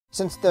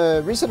Since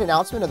the recent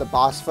announcement of the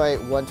Boss Fight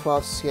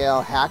 1/12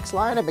 scale HACKS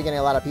line, I've been getting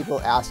a lot of people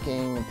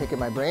asking and picking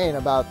my brain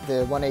about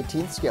the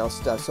 1/18 scale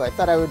stuff, so I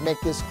thought I would make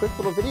this quick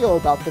little video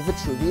about the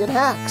Vitruvian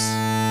HACKS.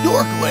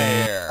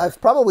 DorkLair! I've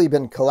probably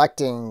been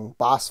collecting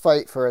Boss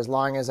Fight for as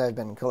long as I've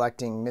been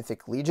collecting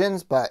Mythic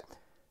Legions, but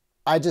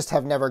I just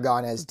have never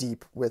gone as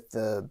deep with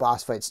the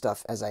Boss Fight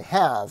stuff as I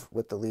have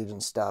with the Legion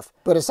stuff.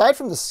 But aside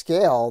from the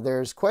scale,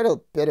 there's quite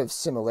a bit of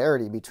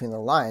similarity between the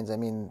lines. I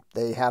mean,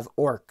 they have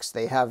orcs,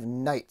 they have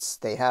knights,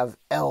 they have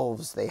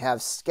elves, they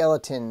have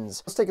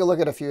skeletons. Let's take a look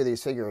at a few of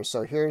these figures.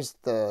 So here's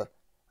the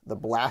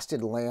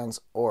Blasted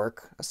Lands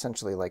orc,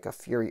 essentially like a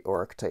Fury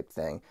orc type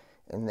thing.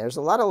 And there's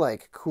a lot of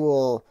like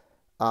cool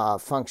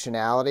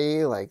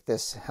functionality, like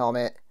this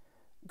helmet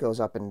goes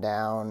up and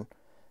down,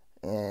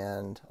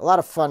 and a lot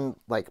of fun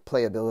like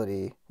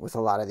playability with a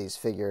lot of these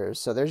figures.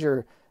 So there's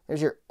your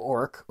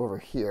orc over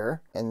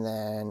here, and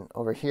then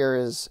over here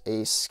is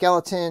a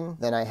skeleton.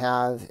 Then I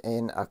have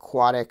an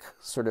aquatic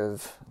sort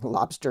of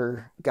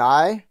lobster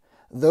guy.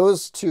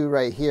 Those two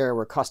right here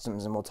were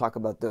customs, and we'll talk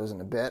about those in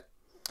a bit.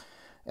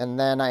 And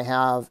then I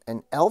have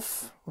an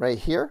elf right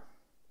here.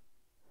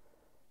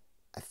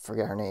 I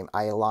forget her name,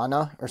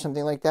 Ailana or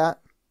something like that.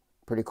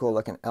 Pretty cool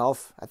looking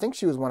elf. I think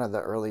she was one of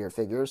the earlier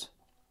figures.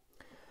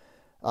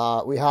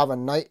 We have a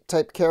knight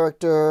type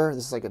character.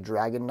 This is like a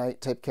dragon knight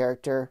type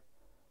character,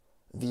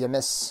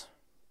 Viamis,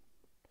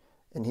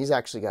 and he's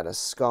actually got a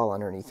skull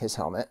underneath his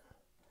helmet.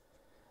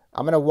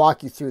 I'm going to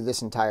walk you through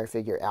this entire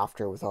figure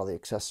after with all the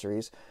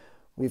accessories.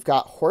 We've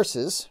got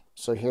horses,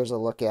 so here's a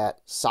look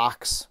at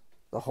Socks,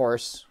 the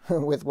horse,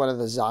 with one of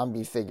the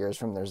zombie figures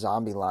from their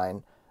zombie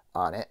line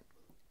on it,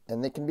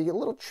 and they can be a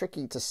little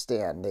tricky to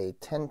stand. They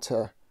tend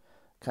to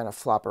kind of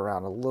flop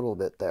around a little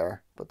bit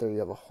there, but there you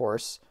have a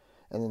horse.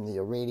 And then the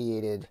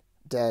irradiated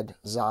dead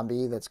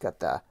zombie that's got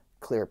the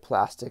clear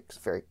plastic, it's a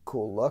very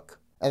cool look.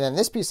 And then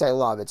this piece I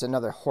love, it's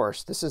another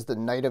horse. This is the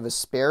Knight of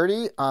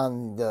Asperity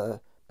on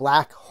the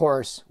black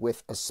horse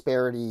with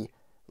Asperity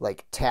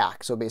like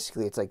tack. So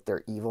basically it's like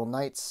their evil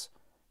knights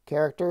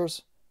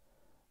characters.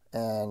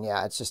 And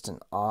yeah, it's just an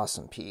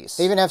awesome piece.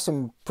 They even have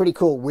some pretty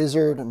cool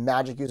wizard and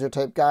magic user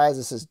type guys.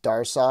 This is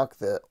Darsok,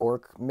 the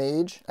orc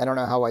mage. I don't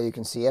know how well you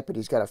can see it, but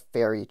he's got a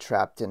fairy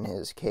trapped in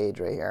his cage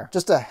right here.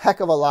 Just a heck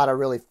of a lot of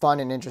really fun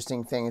and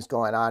interesting things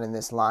going on in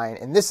this line.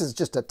 And this is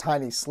just a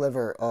tiny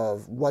sliver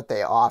of what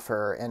they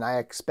offer. And I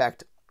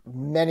expect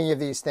many of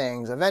these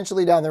things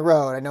eventually down the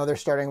road. I know they're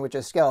starting with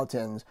just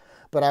skeletons,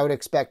 but I would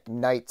expect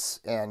knights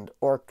and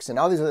orcs and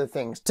all these other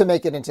things to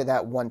make it into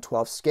that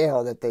 1/12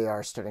 scale that they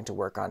are starting to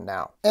work on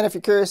now. And if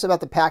you're curious about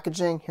the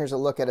packaging, here's a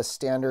look at a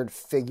standard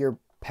figure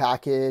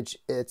package.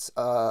 It's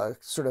a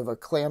sort of a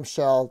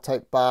clamshell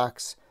type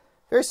box,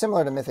 very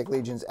similar to Mythic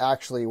Legions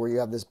actually, where you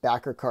have this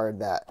backer card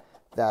that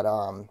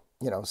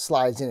you know,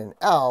 slides in and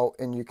out,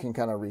 and you can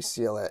kind of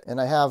reseal it. And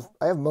I have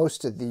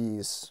most of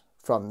these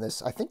from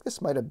this. I think this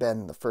might have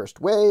been the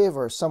first wave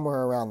or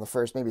somewhere around the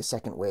first, maybe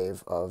second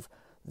wave of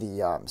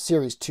the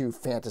Series 2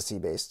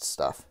 fantasy-based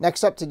stuff.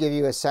 Next up, to give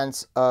you a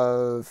sense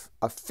of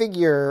a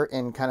figure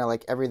and kind of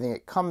like everything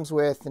it comes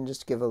with, and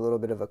just to give a little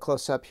bit of a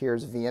close-up,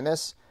 here's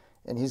Viamis,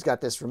 and he's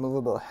got this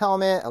removable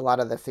helmet. A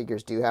lot of the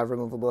figures do have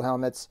removable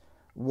helmets.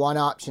 One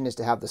option is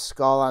to have the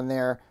skull on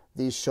there.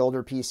 These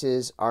shoulder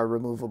pieces are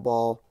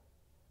removable,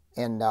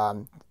 and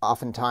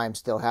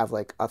oftentimes they'll have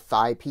like a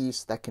thigh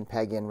piece that can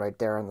peg in right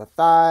there on the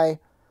thigh.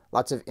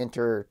 Lots of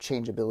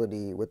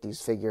interchangeability with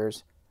these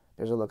figures.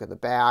 There's a look at the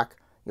back.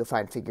 You'll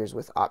find figures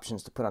with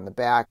options to put on the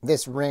back.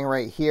 This ring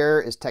right here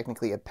is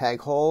technically a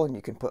peg hole, and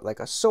you can put like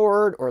a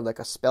sword or like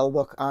a spell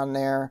book on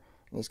there.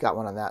 And he's got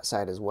one on that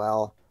side as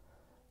well.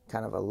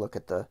 Kind of a look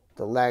at the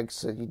legs.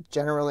 So you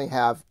generally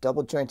have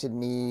double jointed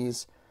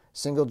knees,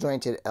 single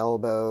jointed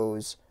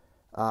elbows.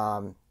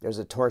 There's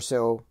a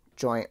torso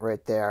joint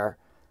right there,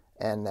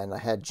 and then a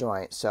head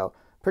joint. So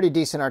pretty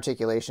decent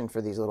articulation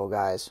for these little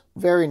guys.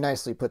 Very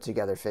nicely put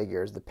together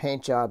figures. The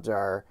paint jobs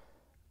are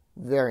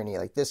very neat.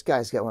 Like this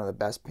guy's got one of the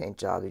best paint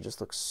jobs. He just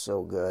looks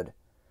so good.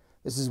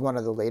 This is one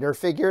of the later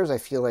figures. I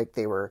feel like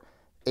they were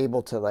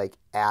able to like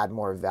add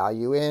more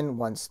value in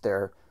once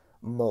their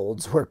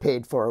molds were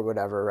paid for or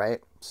whatever, right?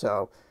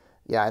 So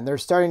yeah, and they're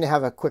starting to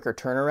have a quicker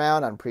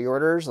turnaround on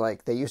pre-orders.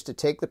 Like they used to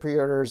take the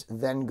pre-orders,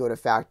 then go to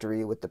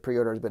factory with the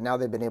pre-orders, but now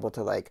they've been able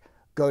to like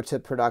go to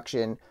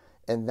production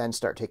and then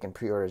start taking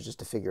pre-orders just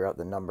to figure out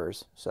the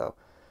numbers. So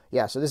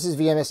yeah, so this is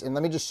Viamis, and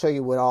let me just show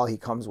you what all he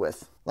comes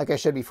with. Like I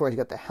showed before, he's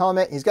got the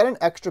helmet. He's got an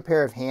extra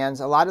pair of hands.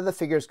 A lot of the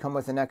figures come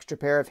with an extra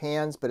pair of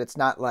hands, but it's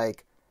not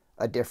like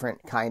a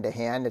different kind of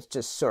hand. It's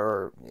just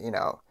sort of, you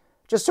know,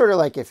 just sort of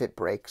like if it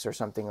breaks or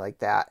something like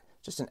that.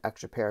 Just an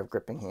extra pair of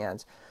gripping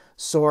hands.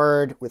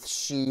 Sword with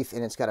sheath,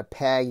 and it's got a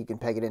peg. You can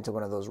peg it into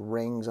one of those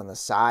rings on the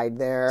side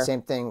there.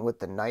 Same thing with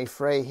the knife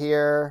right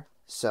here.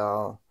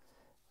 So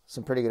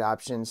some pretty good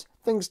options.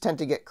 Things tend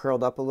to get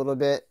curled up a little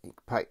bit. You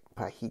can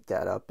probably heat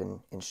that up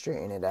and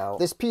straighten it out.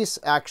 This piece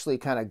actually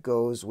kind of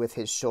goes with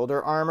his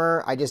shoulder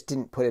armor. I just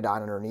didn't put it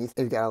on underneath.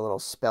 We've got a little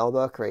spell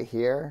book right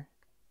here.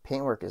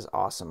 Paintwork is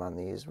awesome on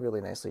these, really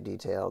nicely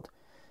detailed.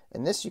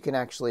 And this you can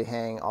actually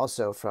hang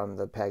also from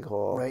the peg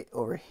hole right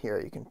over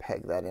here. You can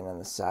peg that in on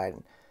the side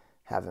and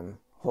have him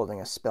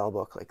holding a spell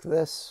book like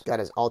this. Got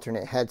his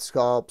alternate head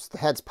sculpts. The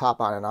heads pop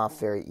on and off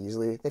very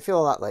easily. They feel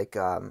a lot like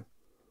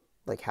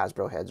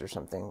Hasbro heads or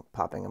something,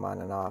 popping them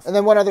on and off. And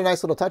then one other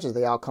nice little touch is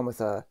they all come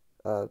with a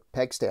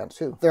peg stand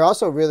too. They're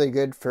also really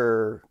good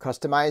for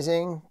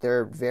customizing.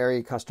 They're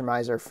very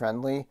customizer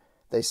friendly.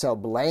 They sell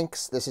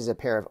blanks. This is a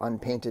pair of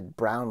unpainted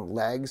brown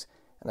legs,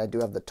 and I do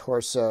have the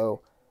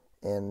torso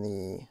in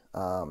the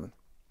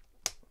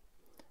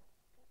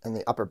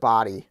upper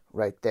body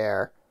right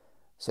there.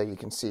 So you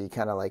can see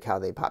kind of like how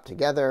they pop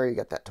together. You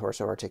got that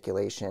torso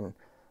articulation,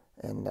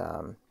 and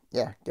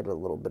yeah, give it a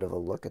little bit of a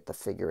look at the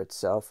figure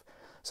itself.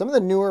 Some of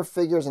the newer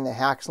figures in the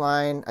HACKS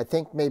line, I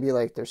think maybe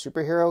like they're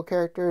superhero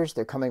characters.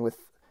 They're coming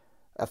with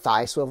a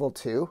thigh swivel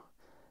too,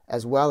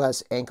 as well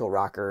as ankle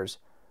rockers.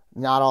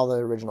 Not all the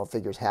original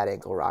figures had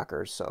ankle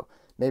rockers, so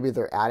maybe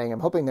they're adding, I'm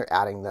hoping they're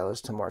adding those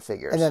to more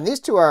figures. And then these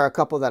two are a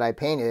couple that I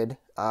painted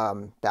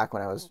back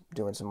when I was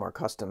doing some more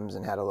customs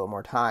and had a little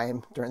more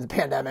time during the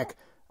pandemic.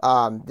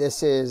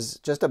 This is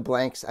just a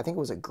blank, I think it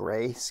was a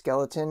gray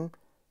skeleton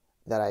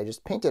that I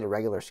just painted a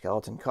regular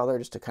skeleton color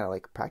just to kind of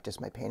like practice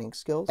my painting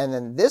skills. And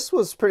then this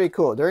was pretty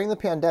cool. During the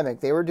pandemic,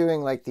 they were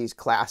doing like these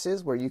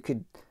classes where you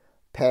could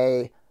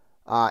pay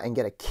and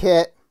get a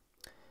kit,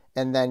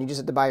 and then you just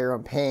had to buy your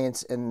own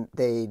paints, and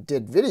they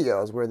did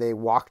videos where they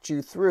walked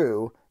you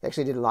through. They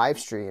actually did live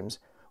streams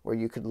where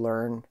you could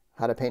learn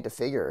how to paint a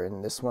figure,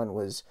 and this one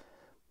was,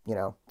 you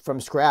know,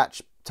 from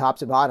scratch, top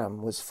to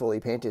bottom, was fully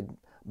painted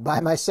by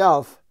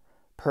myself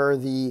per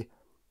the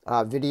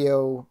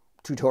video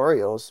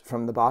tutorials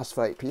from the Boss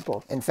Fight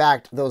people. In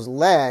fact, those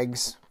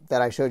legs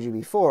that I showed you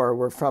before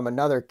were from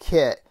another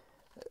kit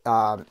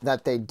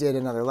that they did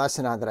another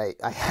lesson on that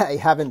I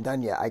haven't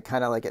done yet. I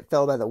kind of like, it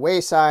fell by the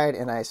wayside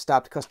and I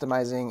stopped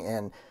customizing,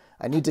 and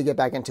I need to get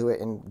back into it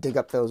and dig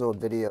up those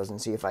old videos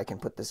and see if I can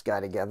put this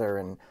guy together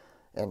and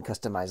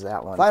customize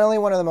that one. Finally,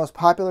 one of the most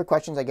popular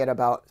questions I get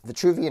about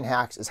Vitruvian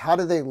HACKS is how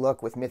do they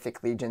look with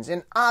Mythic Legions?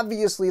 And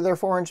obviously they're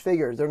 4-inch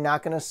figures. They're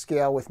not going to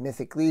scale with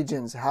Mythic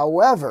Legions.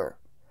 However,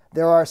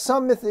 there are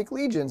some Mythic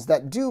Legions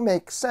that do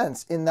make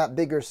sense in that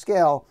bigger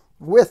scale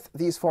with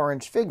these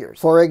 4-inch figures.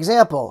 For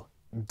example,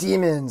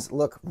 demons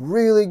look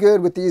really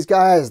good with these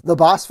guys. The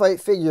Boss Fight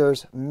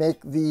figures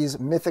make these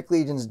Mythic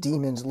Legions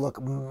demons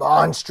look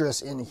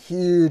monstrous and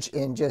huge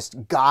and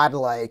just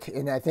godlike.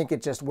 And I think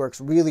it just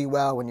works really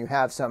well when you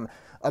have some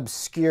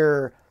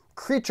obscure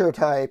creature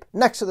type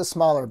next to the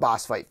smaller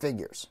Boss Fight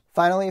figures.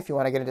 Finally, if you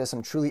want to get into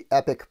some truly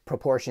epic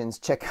proportions,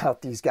 check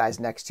out these guys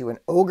next to an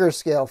ogre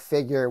scale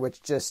figure,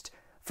 which just,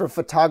 for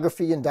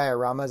photography and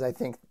dioramas,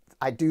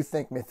 I do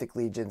think Mythic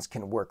Legions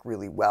can work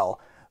really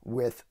well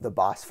with the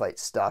Boss Fight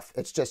stuff.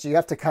 It's just, you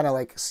have to kind of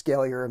like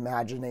scale your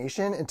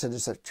imagination into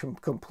just a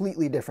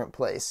completely different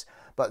place.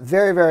 But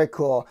very, very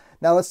cool.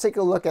 Now let's take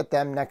a look at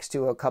them next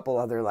to a couple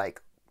other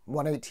like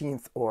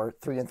 1/18 or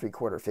 3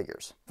 3/4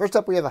 figures. First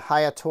up, we have a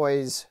Hiya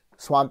Toys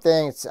Swamp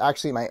Thing. It's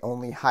actually my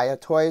only Hiya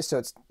Toy, so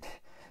it's,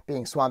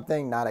 being Swamp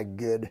Thing, not a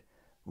good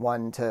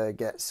one to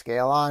get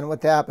scale on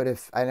with that. But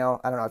if, I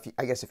don't know,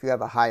 I guess if you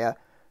have a Hiya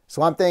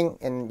Swamp Thing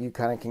and you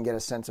kind of can get a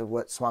sense of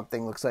what Swamp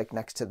Thing looks like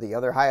next to the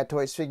other Hiya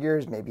Toys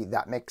figures, maybe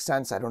that makes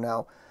sense. I don't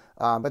know.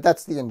 But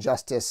that's the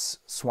Injustice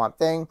Swamp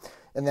Thing.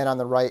 And then on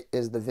the right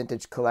is the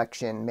Vintage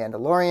Collection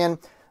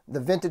Mandalorian. The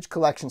Vintage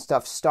Collection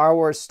stuff, Star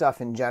Wars stuff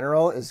in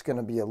general, is going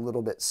to be a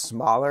little bit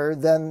smaller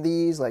than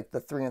these. Like the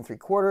 3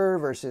 3/4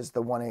 versus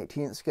the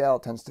 1/18 scale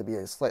tends to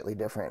be slightly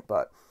different.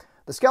 But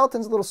the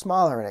skeleton's a little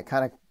smaller, and it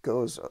kind of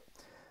goes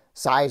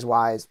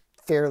size-wise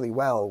fairly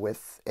well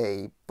with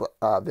a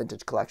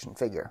Vintage Collection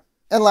figure.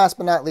 And last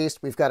but not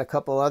least, we've got a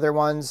couple other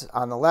ones.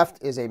 On the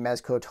left is a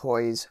Mezco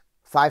Toys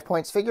 5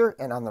 Points figure,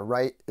 and on the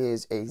right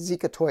is a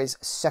Zika Toys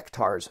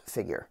Sectars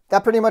figure.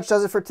 That pretty much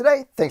does it for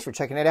today. Thanks for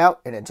checking it out,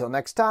 and until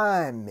next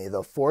time, may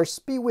the Force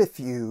be with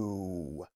you.